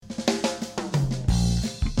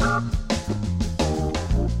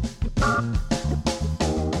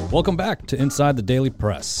Welcome back to Inside the Daily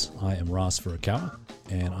Press. I am Ross Furukawa,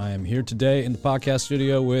 and I am here today in the podcast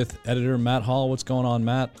studio with editor Matt Hall. What's going on,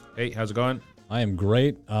 Matt? Hey, how's it going? I am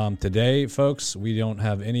great. Today, folks, we don't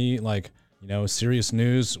have any serious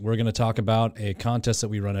news. We're going to talk about a contest that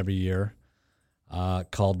we run every year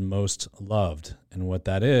called Most Loved. And what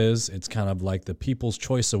that is, it's kind of like the People's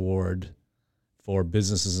Choice Award for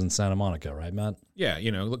businesses in Santa Monica, right, Matt? Yeah,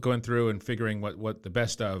 going through and figuring what the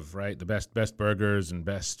best of, right? The best burgers and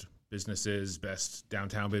best businesses, best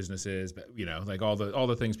downtown businesses, like all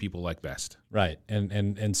the things people like best. Right.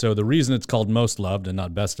 And so the reason it's called Most Loved and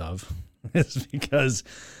not Best Of is because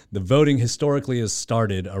the voting historically has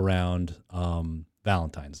started around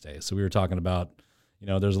Valentine's Day. So we were talking about,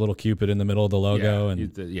 there's a little Cupid in the middle of the logo.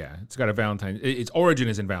 It's got a Valentine. Its origin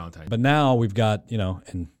is in Valentine. But now we've got,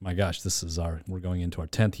 and my gosh, we're going into our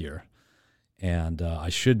 10th year. And I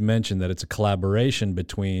should mention that it's a collaboration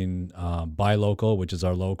between Buy Local, which is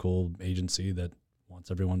our local agency that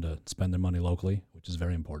wants everyone to spend their money locally, which is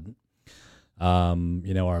very important.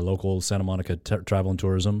 Our local Santa Monica Travel and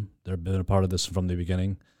Tourism, they've been a part of this from the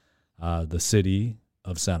beginning. The city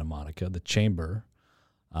of Santa Monica, the Chamber,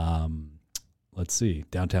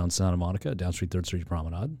 downtown Santa Monica, Down Street, 3rd Street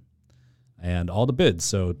Promenade, and all the bids.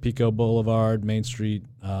 So Pico Boulevard, Main Street,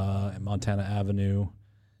 Montana Avenue,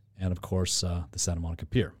 and, of course, the Santa Monica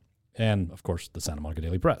Pier, and, of course, the Santa Monica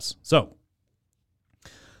Daily Press. So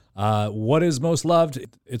what is Most Loved?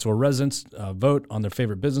 It's where residents vote on their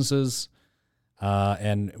favorite businesses.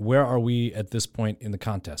 And where are we at this point in the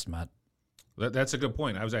contest, Matt? That's a good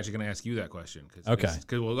point. I was actually going to ask you that question. Okay.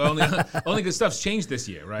 Because only because stuff's changed this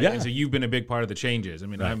year, right? Yeah. And so you've been a big part of the changes. I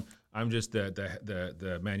mean, right. I'm just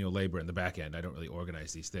the manual labor in the back end. I don't really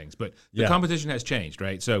organize these things. But the competition has changed,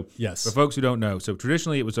 right? So yes. For folks who don't know, so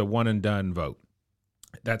traditionally it was a one and done vote.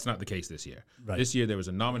 That's not the case this year. Right. This year there was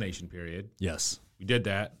a nomination period. Yes. We did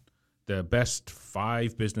that. The best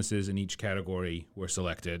 5 businesses in each category were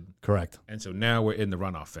selected. Correct. And so now we're in the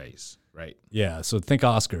runoff phase, right? Yeah, so think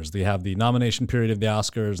Oscars. They have the nomination period of the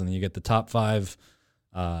Oscars, and then you get the top 5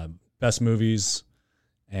 best movies,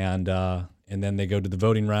 and then they go to the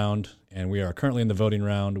voting round, and we are currently in the voting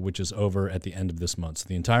round, which is over at the end of this month. So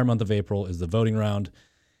the entire month of April is the voting round,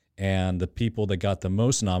 and the people that got the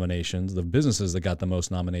most nominations, the businesses that got the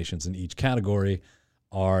most nominations in each category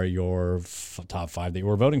are your top 5 that you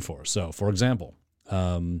were voting for. So, for example,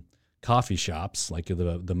 coffee shops, like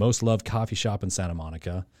the most loved coffee shop in Santa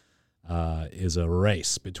Monica, is a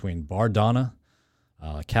race between Bar Donna,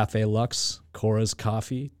 Cafe Lux, Cora's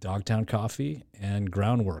Coffee, Dogtown Coffee, and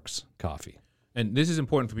Groundworks Coffee. And this is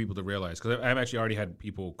important for people to realize, because I've actually already had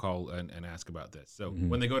people call and ask about this. So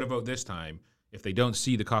when they go to vote this time, if they don't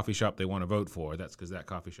see the coffee shop they want to vote for, that's because that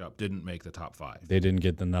coffee shop didn't make the top 5. They didn't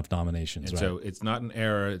get enough nominations, and right? So it's not an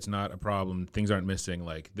error. It's not a problem. Things aren't missing.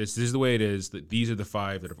 Like this is the way it is. That these are the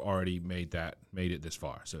 5 that have already made it this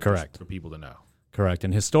far. So correct, for people to know. Correct.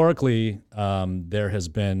 And historically, there has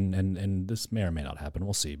been, and this may or may not happen.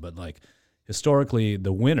 We'll see. But historically,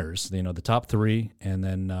 the winners, the top 3, and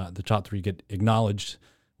then the top 3 get acknowledged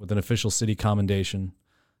with an official city commendation.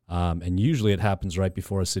 And usually it happens right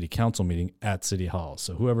before a city council meeting at City Hall.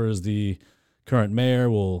 So whoever is the current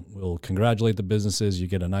mayor will congratulate the businesses. You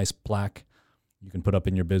get a nice plaque you can put up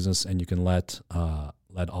in your business, and you can let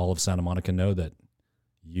all of Santa Monica know that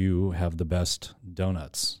you have the best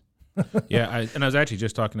donuts. Yeah, I was actually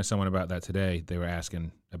just talking to someone about that today. They were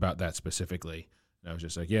asking about that specifically. And I was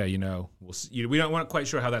just like, we'll see. We we're not quite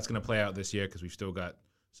sure how that's going to play out this year because we've still got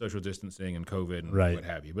social distancing and COVID and what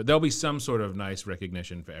have you. But there'll be some sort of nice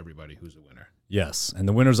recognition for everybody who's a winner. Yes, and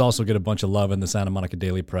the winners also get a bunch of love in the Santa Monica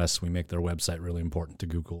Daily Press. We make their website really important to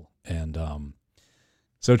Google. And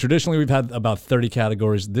so traditionally we've had about 30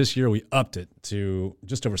 categories. This year we upped it to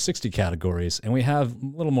just over 60 categories. And we have a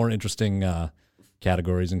little more interesting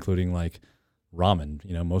categories, including like ramen,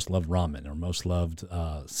 most loved ramen or most loved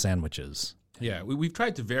sandwiches. Yeah, we've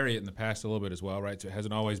tried to vary it in the past a little bit as well, right? So it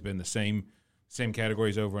hasn't always been the same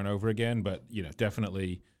categories over and over again, but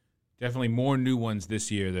definitely more new ones this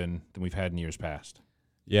year than we've had in years past.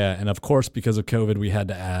 Yeah, and of course, because of COVID, we had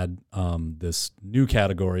to add this new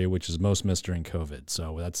category, which is most missed during COVID.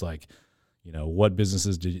 So that's like, what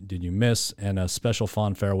businesses did you miss, and a special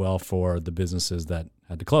fond farewell for the businesses that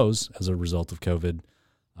had to close as a result of COVID.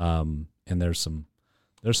 And there's some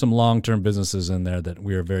long-term businesses in there that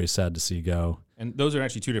we are very sad to see go. And those are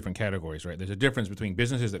actually 2 different categories, right? There's a difference between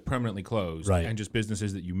businesses that permanently closed and just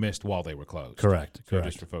businesses that you missed while they were closed. Correct.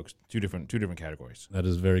 Just for folks, two different categories. That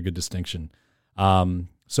is a very good distinction.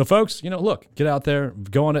 So folks, look, get out there,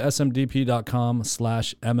 go on to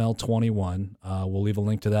smdp.com/ML21. We'll leave a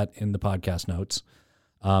link to that in the podcast notes.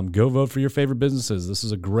 Go vote for your favorite businesses. This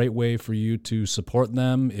is a great way for you to support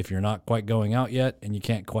them if you're not quite going out yet and you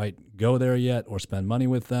can't quite go there yet or spend money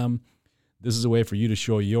with them. This is a way for you to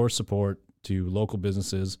show your support to local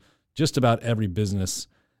businesses. Just about every business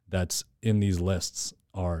that's in these lists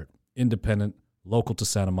are independent, local to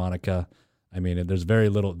Santa Monica. I mean, there's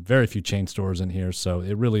very few chain stores in here, so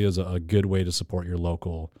it really is a good way to support your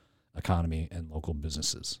local economy and local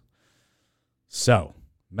businesses. So,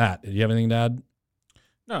 Matt, do you have anything to add?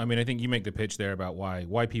 No, I mean, I think you make the pitch there about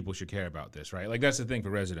why people should care about this, right? Like, that's the thing for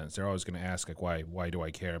residents. They're always going to ask, like, why do I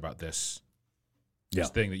care about this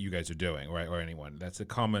thing that you guys are doing, right? Or anyone. That's a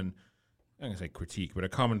common, I'm going to say critique, but a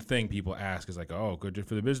common thing people ask is like, oh, good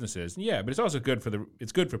for the businesses. And yeah, but it's also good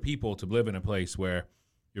for people to live in a place where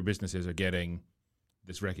your businesses are getting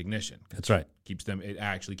this recognition. That's right. It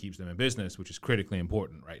actually keeps them in business, which is critically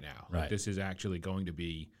important right now. Right. Like, this is actually going to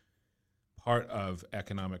be part of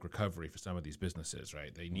economic recovery for some of these businesses,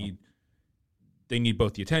 right? They need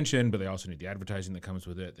both the attention, but they also need the advertising that comes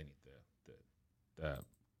with it. They need the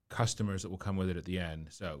customers that will come with it at the end.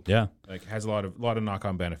 So yeah, like, has a lot of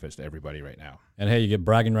knock-on benefits to everybody right now. And hey, you get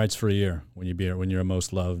bragging rights for a year when you're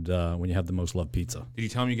most loved, when you have the most loved pizza. Did you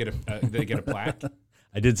tell them you get a plaque?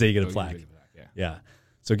 I did say you get a plaque. You get a plaque, Yeah.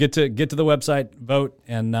 So get to the website, vote,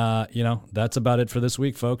 and that's about it for this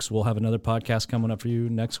week, folks. We'll have another podcast coming up for you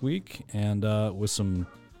next week, and with some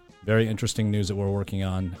very interesting news that we're working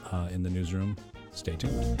on in the newsroom. Stay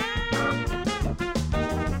tuned.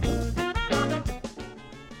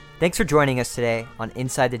 Thanks for joining us today on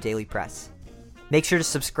Inside the Daily Press. Make sure to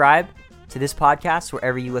subscribe to this podcast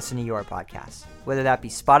wherever you listen to your podcasts, whether that be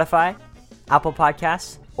Spotify, Apple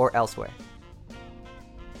Podcasts, or elsewhere.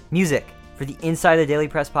 Music for the Inside the Daily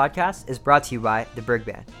Press podcast is brought to you by The Brig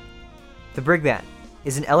Band. The Brig Band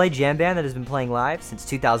is an LA jam band that has been playing live since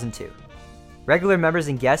 2002. Regular members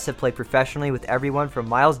and guests have played professionally with everyone from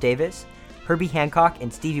Miles Davis, Herbie Hancock,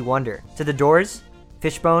 and Stevie Wonder to The Doors,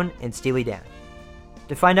 Fishbone, and Steely Dan.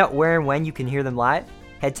 To find out where and when you can hear them live,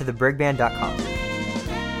 head to thebrigband.com.